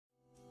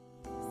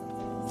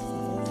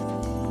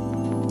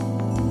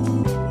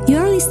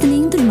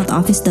listening to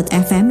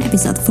RemoteOffice.fm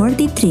episode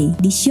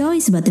 43. This show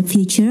is about the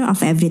future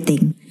of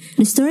everything.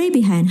 The story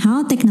behind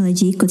how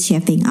technology could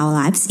shaping our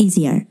lives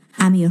easier.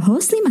 I'm your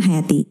host, Lima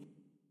Hayati.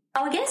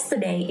 Our guest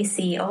today is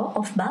CEO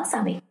of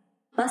Balsamiq.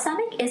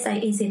 Balsamiq is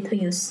an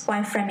easy-to-use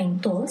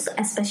wireframing tools,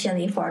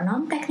 especially for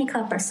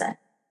non-technical person.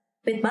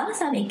 With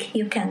Balsamiq,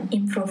 you can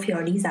improve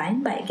your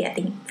design by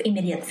getting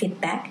immediate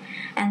feedback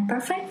and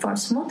perfect for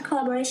smooth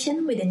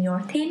collaboration within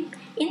your team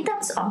in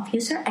terms of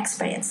user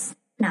experience.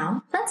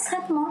 Now, let's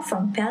have more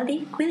from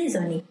Peldi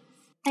Quilizoni.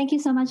 Thank you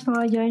so much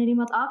for joining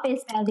Remote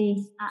Office,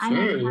 Peldi.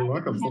 Sure, you're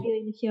welcome. To have you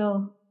in the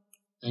show.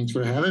 Thanks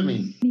for having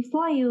me.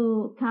 Before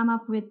you come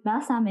up with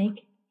Balsamiq,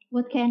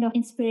 what kind of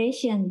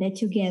inspiration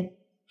that you get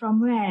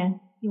from where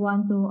you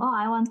want to,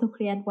 I want to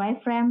create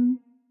wireframe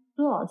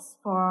tools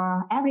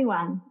for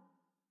everyone?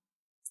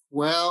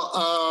 Well,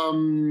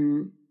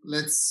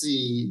 let's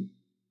see.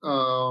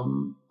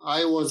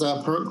 I was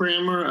a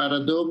programmer at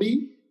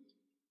Adobe,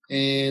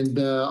 and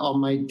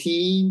on my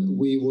team,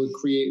 we would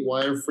create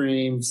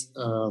wireframes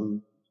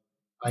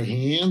by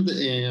hand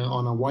and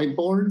on a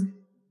whiteboard,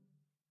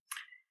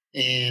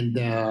 and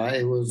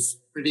it was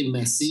pretty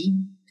messy.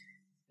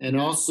 And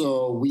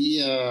also,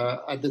 we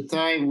at the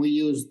time we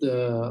used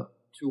to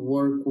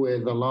work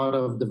with a lot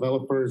of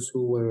developers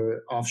who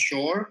were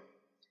offshore.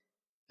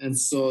 And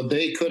so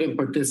they couldn't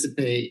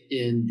participate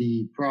in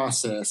the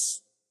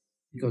process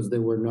because they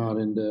were not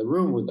in the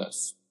room with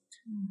us.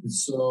 And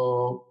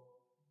so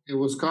it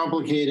was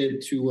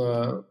complicated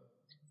to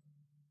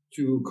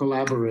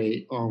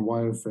collaborate on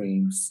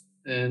wireframes.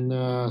 And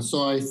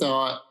so I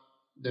thought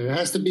there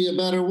has to be a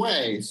better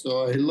way.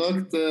 So I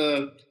looked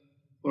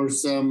for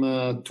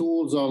some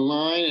tools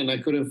online, and I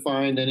couldn't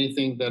find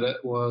anything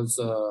that was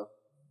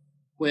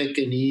quick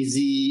and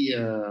easy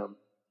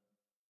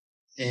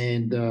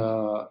and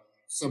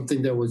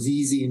something that was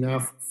easy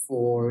enough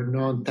for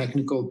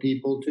non-technical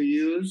people to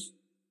use.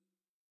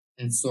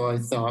 And so I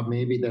thought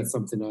maybe that's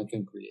something I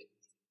can create.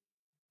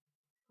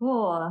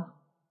 Cool.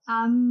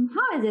 How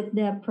is it,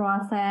 the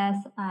process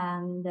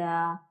and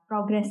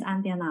progress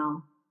until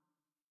now?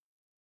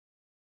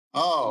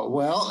 Oh,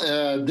 well,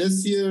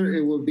 this year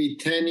it will be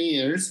 10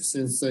 years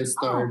since I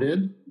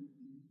started.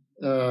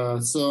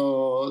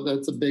 So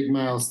that's a big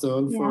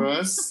milestone for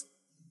us.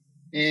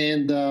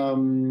 And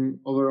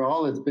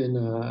overall, it's been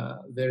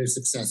very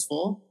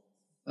successful.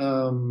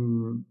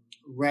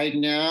 Right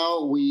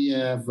now, we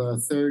have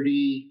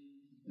 30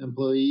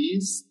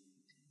 employees,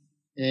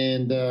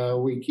 and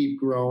we keep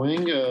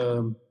growing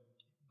a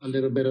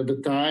little bit at a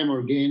time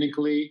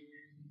organically.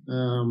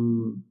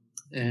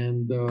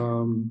 And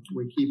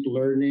we keep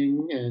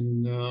learning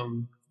and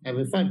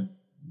having fun.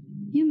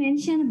 You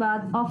mentioned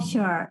about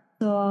offshore.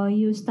 So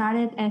you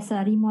started as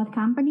a remote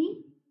company?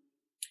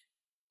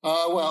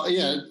 Well,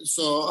 yeah.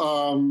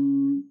 So,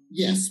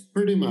 yes,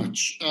 pretty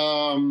much.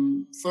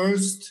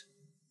 First,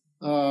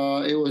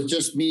 it was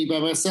just me by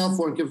myself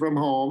working from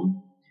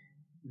home.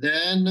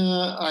 Then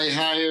I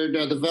hired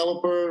a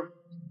developer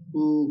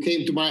who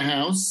came to my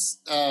house.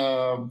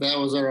 That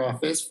was our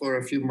office for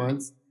a few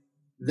months.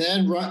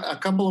 Then a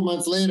couple of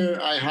months later,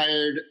 I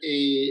hired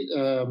a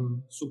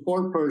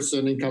support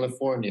person in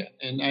California,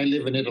 and I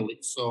live in Italy.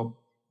 So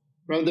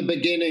from the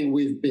beginning,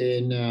 we've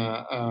been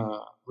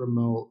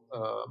remote,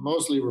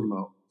 mostly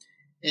remote.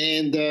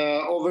 And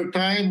over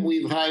time,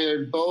 we've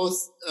hired both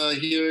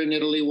here in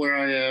Italy, where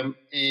I am,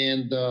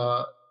 and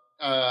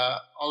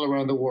all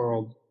around the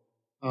world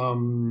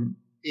in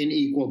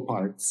equal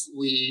parts.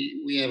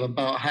 We have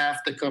about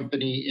half the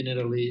company in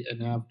Italy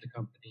and half the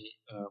company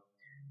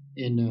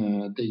in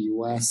the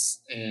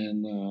U.S.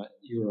 and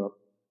Europe.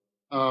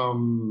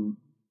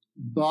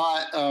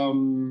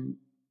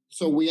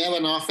 So we have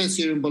an office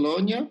here in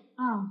Bologna,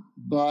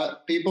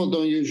 but people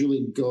don't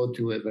usually go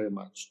to it very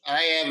much.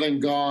 I haven't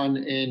gone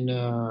in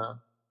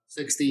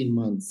 16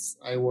 months.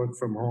 I work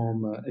from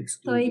home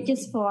exclusively. So it's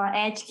just for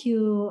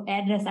HQ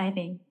address, I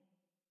think.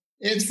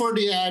 It's for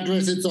the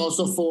address. It's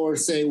also for,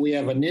 say, we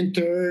have an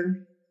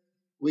intern.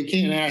 We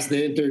can't ask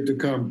the intern to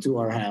come to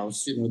our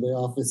house. You know, the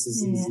office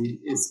is easy.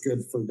 It's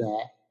good for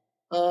that.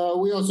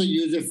 We also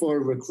use it for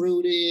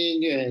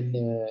recruiting and,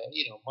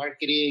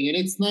 marketing. And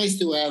it's nice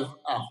to have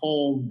a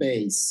home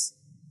base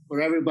for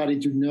everybody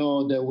to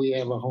know that we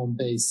have a home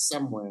base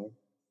somewhere.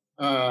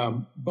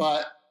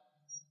 But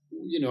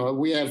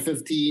we have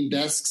 15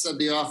 desks at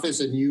the office,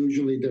 and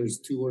usually there's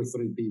 2 or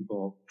 3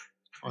 people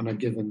on a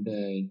given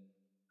day.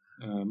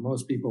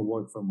 Most people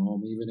work from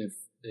home, even if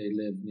they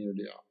live near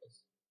the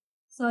office.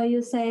 So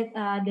you said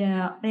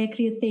the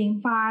recruiting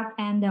part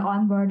and the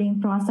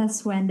onboarding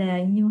process when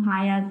the new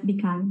hire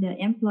become the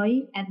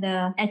employee at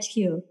the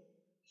HQ.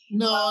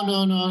 No.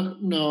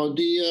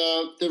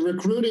 The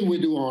recruiting we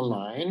do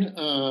online.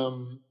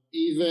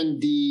 Even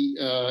the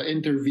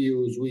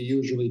interviews we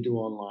usually do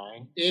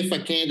online. If a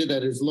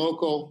candidate is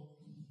local,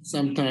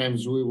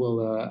 sometimes we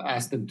will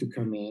ask them to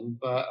come in.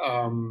 But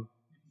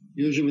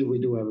usually we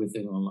do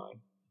everything online.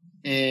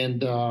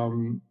 And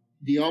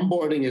the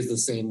onboarding is the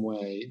same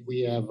way.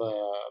 We have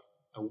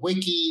a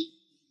wiki,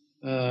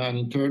 an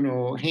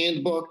internal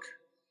handbook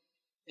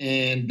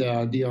And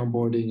the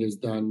onboarding is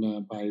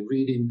done by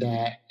reading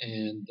that,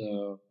 and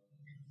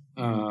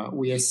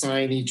we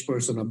assign each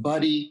person a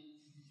buddy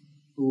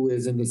who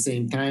is in the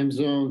same time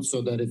zone,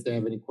 so that if they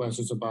have any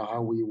questions about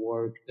how we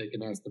work, they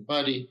can ask the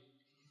buddy.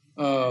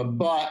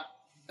 But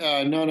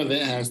none of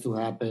it has to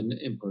happen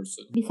in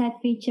person. Besides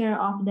feature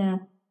of the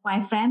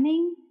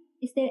wireframing,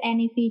 is there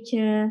any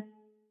feature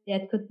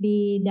that could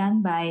be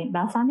done by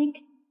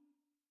Balsamiq?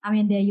 I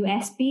mean, the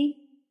USP,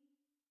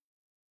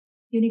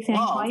 unique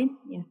selling point.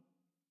 Yeah.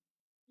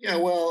 Yeah.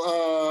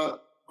 Well,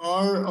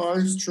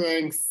 our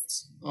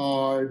strengths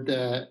are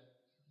that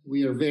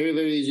we are very,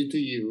 very easy to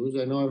use.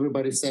 I know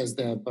everybody says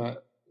that,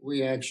 but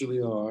we actually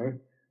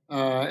are,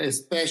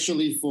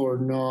 especially for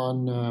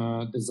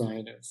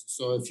non-designers.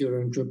 So if you're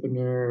an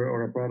entrepreneur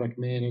or a product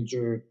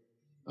manager,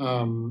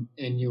 and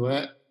you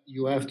have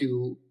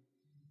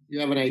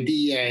an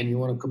idea and you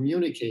want to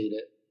communicate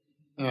it,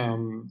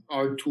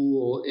 our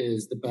tool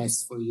is the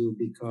best for you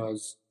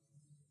because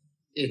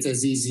it's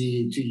as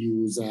easy to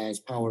use as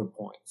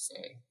PowerPoint,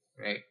 say,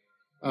 right?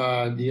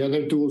 The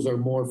other tools are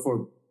more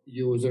for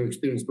user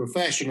experience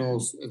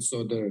professionals, and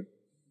so they're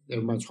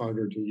much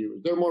harder to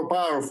use. They're more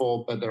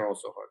powerful, but they're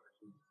also harder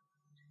to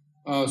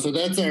use. So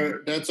that's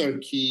our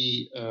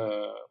key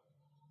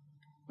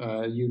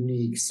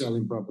unique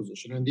selling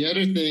proposition. And the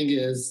other thing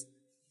is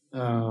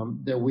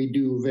that we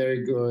do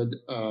very good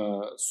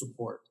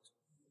support.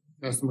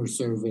 Customer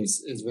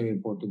service is very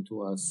important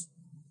to us,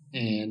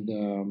 and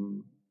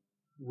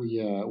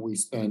we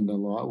spend a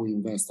lot, we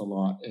invest a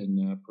lot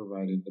in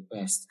providing the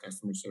best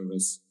customer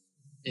service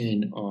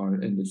in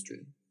our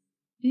industry.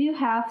 Do you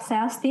have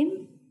sales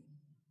team?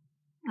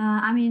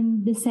 I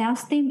mean, the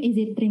sales team, is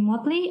it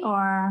remotely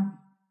or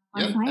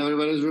on-site? Yeah,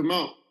 everybody's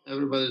remote.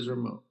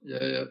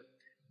 Yeah.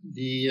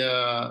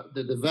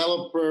 The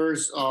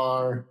developers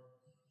are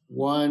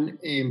one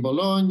in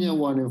Bologna,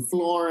 one in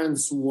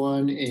Florence,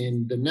 one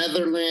in the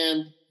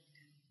Netherlands.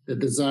 The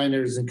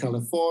designers in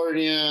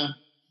California.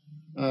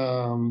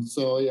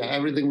 So yeah,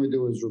 everything we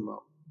do is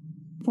remote.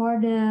 For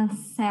the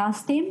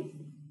sales team,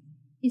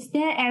 is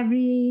there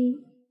every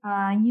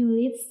new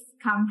leads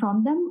come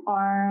from them,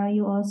 or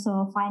you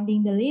also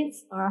finding the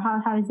leads, or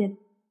how is it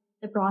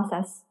the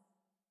process?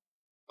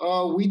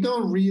 We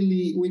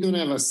don't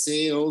have a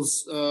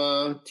sales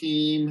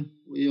team.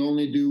 We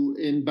only do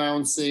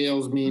inbound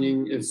sales,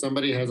 meaning if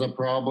somebody has a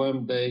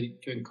problem, they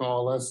can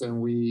call us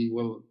and we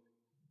will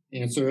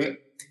answer it.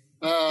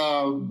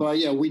 But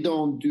yeah, we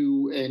don't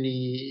do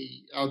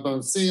any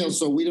outbound sales,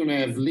 so we don't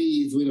have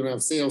leads. We don't have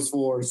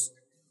Salesforce.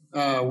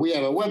 We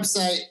have a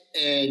website,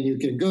 and you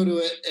can go to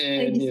it,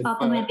 and just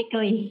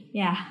automatically,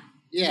 yeah.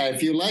 Yeah,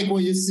 if you like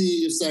what you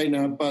see, you sign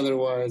up.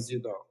 Otherwise, you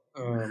don't.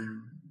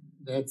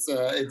 It's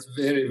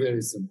very,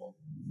 very simple.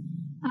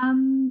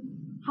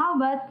 How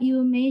about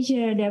you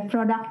measure the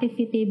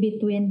productivity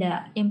between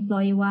the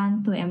employee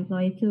 1 to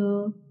employee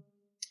 2?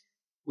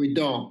 We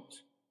don't.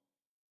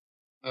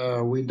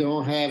 We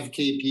don't have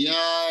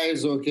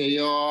KPIs,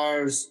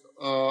 OKRs.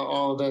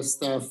 All that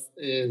stuff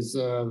is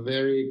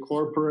very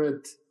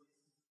corporate,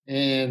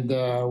 and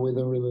we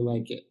don't really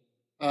like it.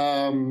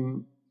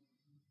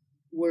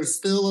 We're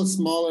still a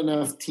small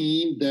enough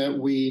team that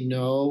we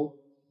know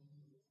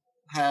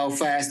how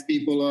fast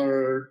people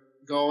are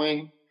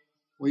going.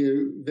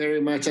 We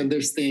very much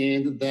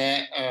understand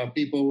that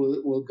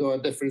people will go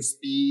at different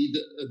speed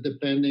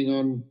depending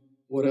on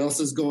what else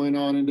is going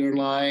on in their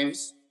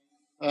lives.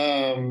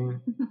 And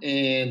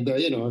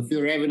if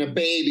you're having a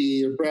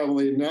baby, you're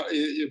probably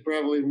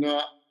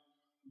not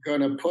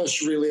gonna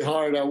push really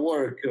hard at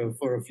work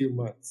for a few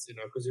months,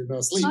 because you're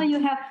not sleeping. Oh, you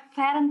have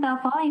parental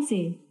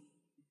policy.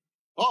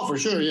 Oh, for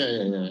sure,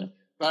 yeah.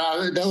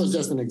 But that was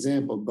just an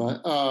example.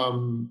 But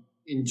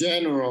in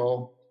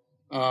general,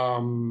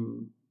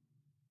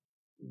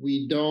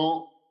 we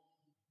don't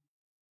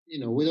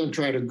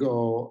try to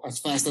go as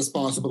fast as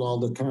possible all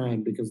the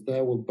time, because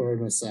that will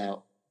burn us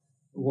out.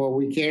 What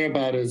we care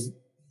about is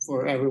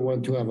for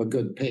everyone to have a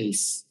good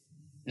pace,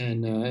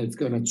 and it's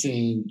going to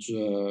change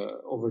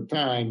over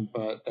time,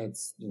 but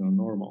that's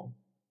normal.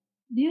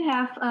 Do you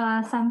have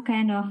some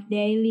kind of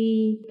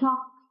daily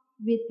talk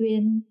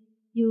between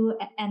you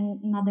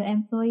and another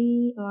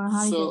employee, or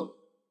how is it?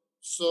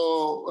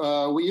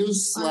 So we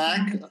use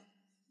Slack.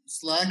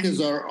 Slack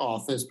is our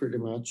office pretty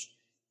much.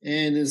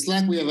 And in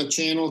Slack, we have a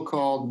channel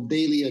called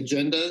Daily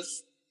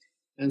Agendas.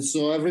 And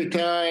so every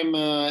time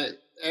an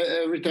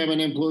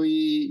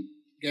employee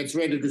gets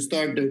ready to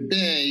start their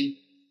day,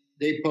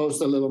 they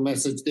post a little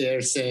message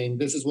there saying,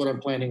 "This is what I'm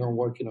planning on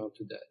working on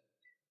today."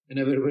 And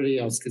everybody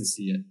else can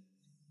see it.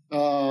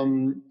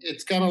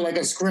 It's kind of like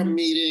a Scrum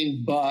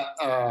meeting, but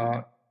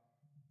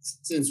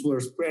since we're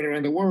spread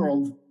around the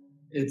world,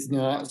 it's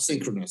not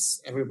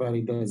synchronous.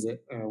 Everybody does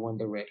it when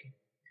they're ready.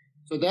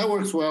 So that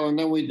works well. And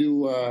then we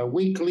do a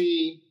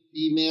weekly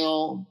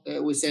email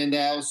that we send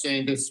out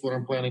saying, "This is what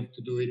I'm planning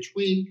to do each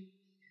week."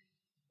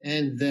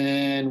 And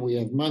then we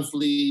have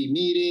monthly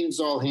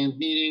meetings, all hand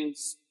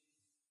meetings,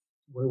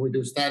 where we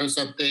do status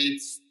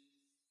updates.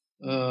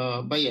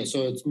 But yeah,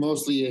 so it's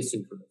mostly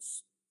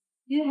asynchronous.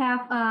 You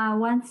have a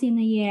once in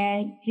a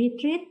year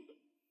retreat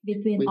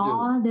between We do.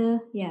 all the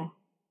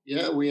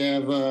Yeah, we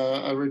have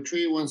a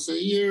retreat once a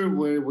year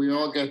where we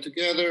all get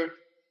together,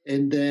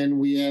 and then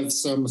we have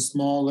some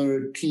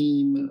smaller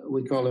team,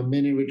 we call them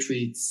mini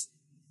retreats,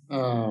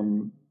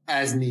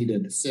 as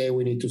needed. Say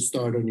we need to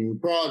start a new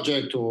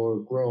project or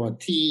grow a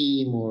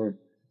team or,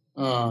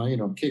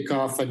 kick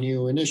off a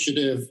new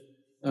initiative.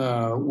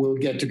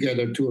 We'll get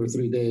together 2 or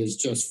 3 days,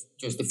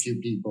 just a few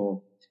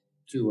people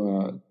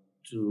to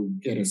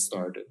get us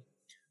started.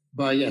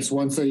 But yes,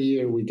 once a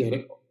year we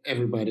get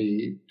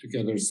everybody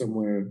together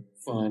somewhere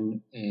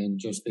fun and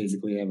just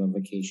basically have a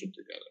vacation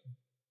together.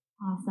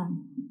 awesome.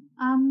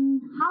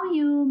 How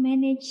you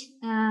manage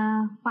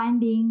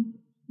finding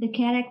the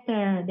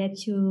character that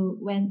you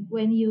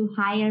when you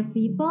hire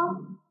people,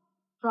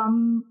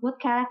 from what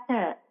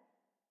character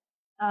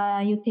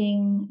you think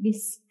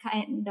this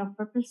kind of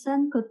a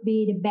person could be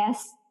the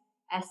best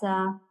as a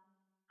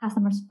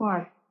customer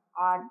support,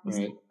 or this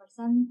Right.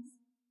 person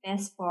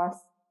best for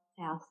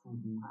sales?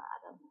 Mhm. I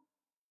don't know.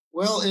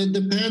 Well, it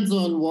depends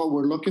on what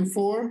we're looking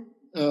for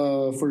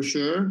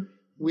sure.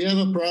 We have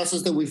a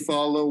process that we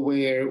follow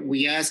where we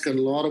ask a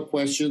lot of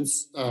questions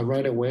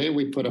right away.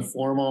 We put a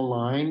form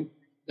online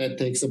that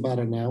takes about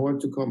an hour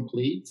to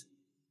complete.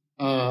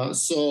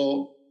 So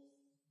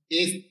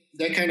if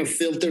that kind of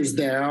filters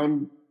down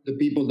the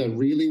people that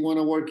really want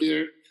to work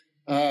here,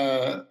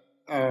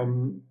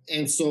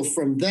 and so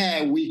from that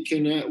we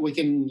can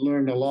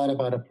learn a lot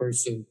about a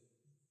person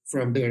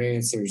from their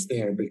answers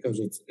there, because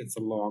it's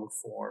a long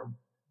form.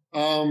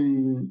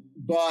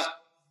 But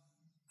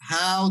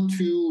how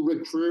to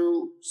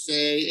recruit,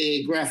 say,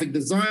 a graphic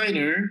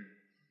designer,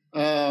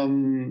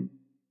 the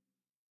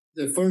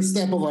first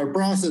step of our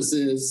process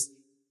is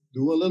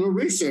do a little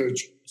research.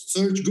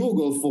 Search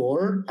Google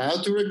for how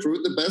to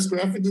recruit the best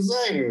graphic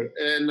designer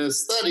and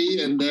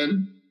study, and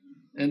then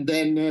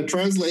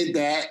translate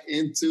that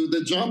into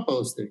the job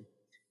posting.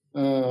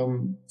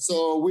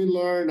 So we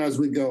learn as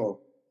we go.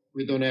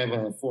 We don't have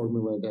a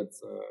formula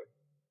that's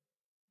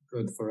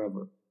good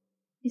forever.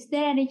 Is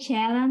there any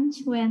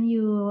challenge when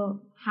you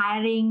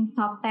hiring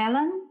top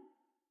talent?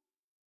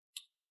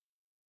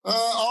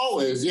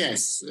 Always,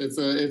 yes. It's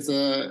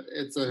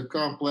a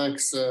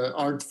complex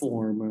art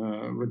form,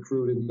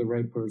 recruiting the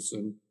right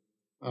person,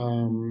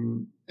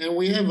 and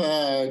we have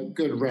a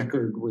good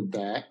record with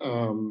that.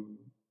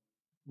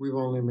 We've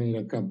only made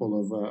a couple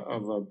of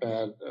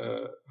bad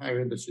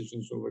hiring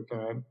decisions over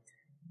time.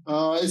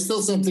 It's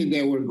still something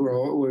that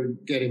we're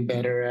getting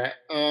better at.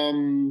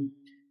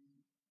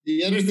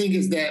 The other thing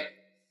is that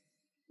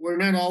we're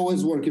not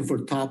always working for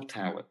top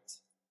talent.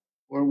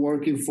 We're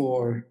working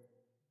for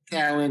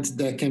talent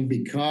that can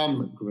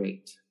become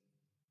great.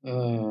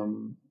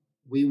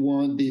 We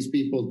want these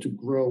people to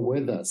grow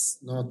with us,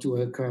 not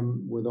to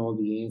come with all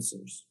the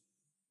answers.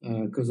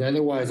 Because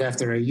otherwise,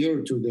 after a year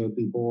or two, they'll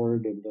be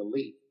bored and they'll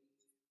leave.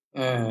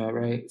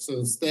 Right? So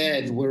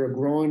instead, we're a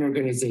growing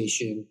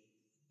organization,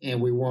 and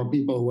we want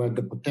people who have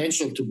the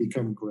potential to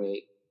become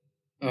great,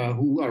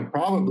 who are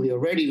probably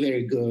already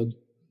very good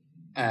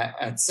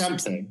at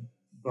something,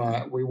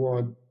 but we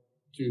want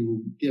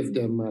to give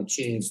them a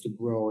chance to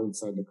grow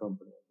inside the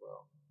company as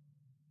well.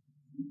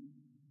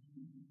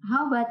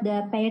 How about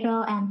the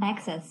payroll and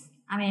taxes?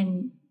 I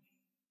mean,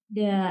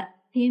 the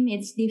team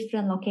is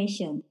different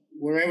location.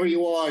 Wherever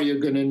you are,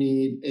 you're going to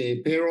need a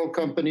payroll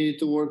company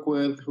to work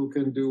with who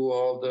can do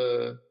all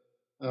the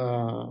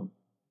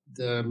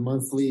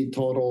monthly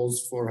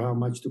totals for how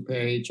much to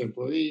pay each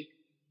employee.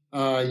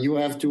 You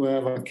have to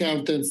have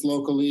accountants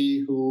locally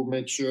who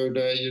make sure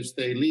that you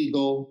stay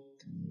legal,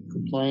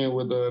 compliant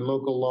with the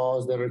local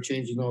laws that are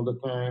changing all the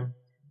time.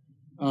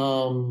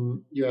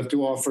 You have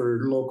to offer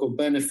local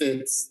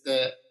benefits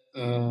that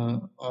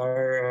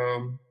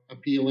are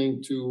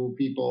appealing to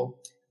people.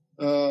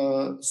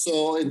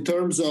 So in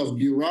terms of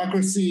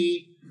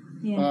bureaucracy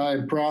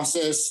and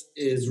process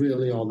is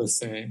really all the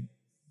same.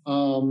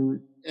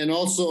 And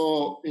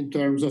also in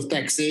terms of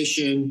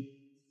taxation,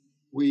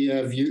 we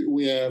have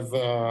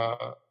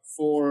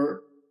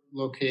 4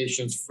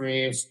 locations: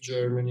 France,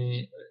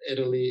 Germany,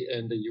 Italy,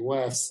 and the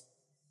US.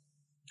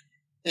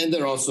 And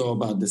they're also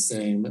about the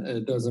same.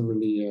 It doesn't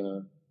really,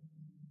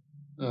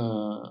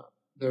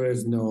 there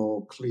is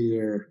no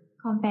clear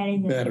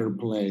Comparison. better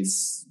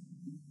place.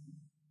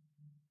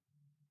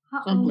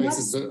 Some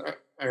places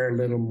are a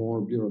little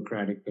more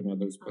bureaucratic than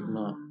others, but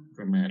not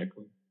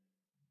dramatically.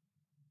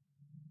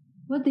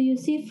 What do you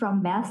see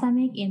from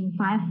Balsamiq in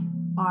 5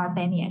 or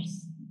 10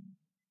 years?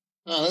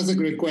 That's a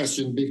great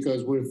question,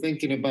 because we're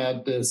thinking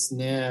about this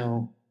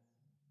now.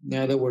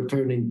 Now that we're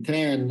turning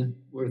 10,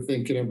 we're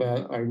thinking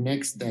about our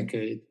next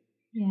decade.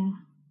 Yeah.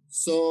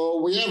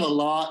 So we have a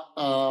lot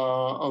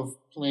of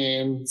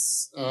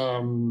plans.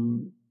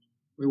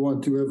 We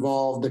want to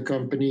evolve the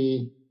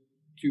company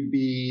to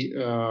be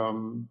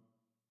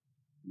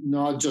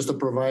not just a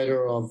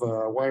provider of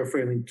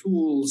wireframing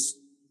tools,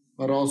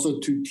 but also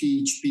to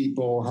teach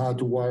people how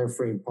to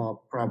wireframe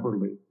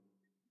properly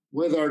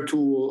with our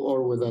tool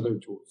or with other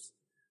tools.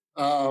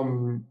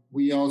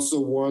 We also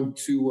want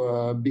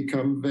to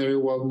become very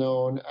well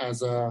known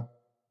as a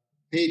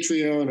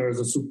Patreon or as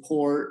a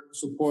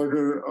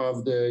supporter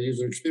of the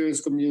user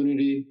experience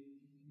community.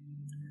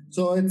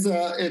 So it's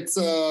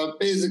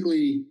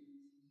basically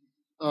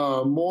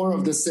more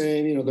of the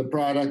same. You know, the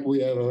product,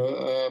 we have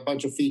a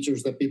bunch of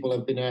features that people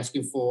have been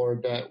asking for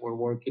that we're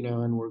working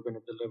on. We're going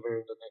to deliver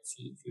in the next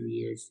few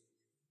years.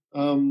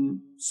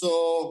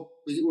 So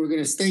we're going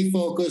to stay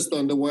focused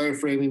on the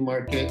wireframing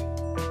market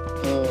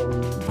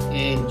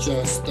and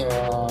just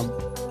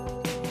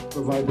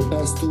provide the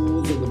best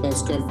tools and the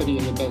best company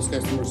and the best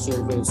customer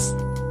service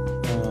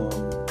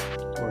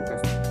to our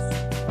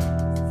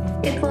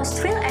customers. It was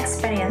thrill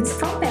experience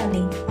from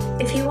Peldi.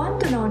 If you want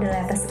to know the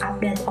latest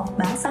update of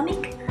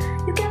Balsamiq,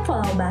 you can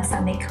follow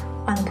Balsamiq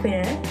on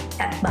Twitter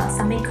at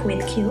Balsamiq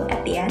with Q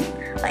at the end.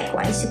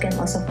 Likewise, you can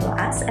also follow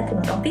us at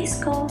Remote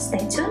Office.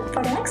 Stay tuned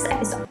for the next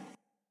episode.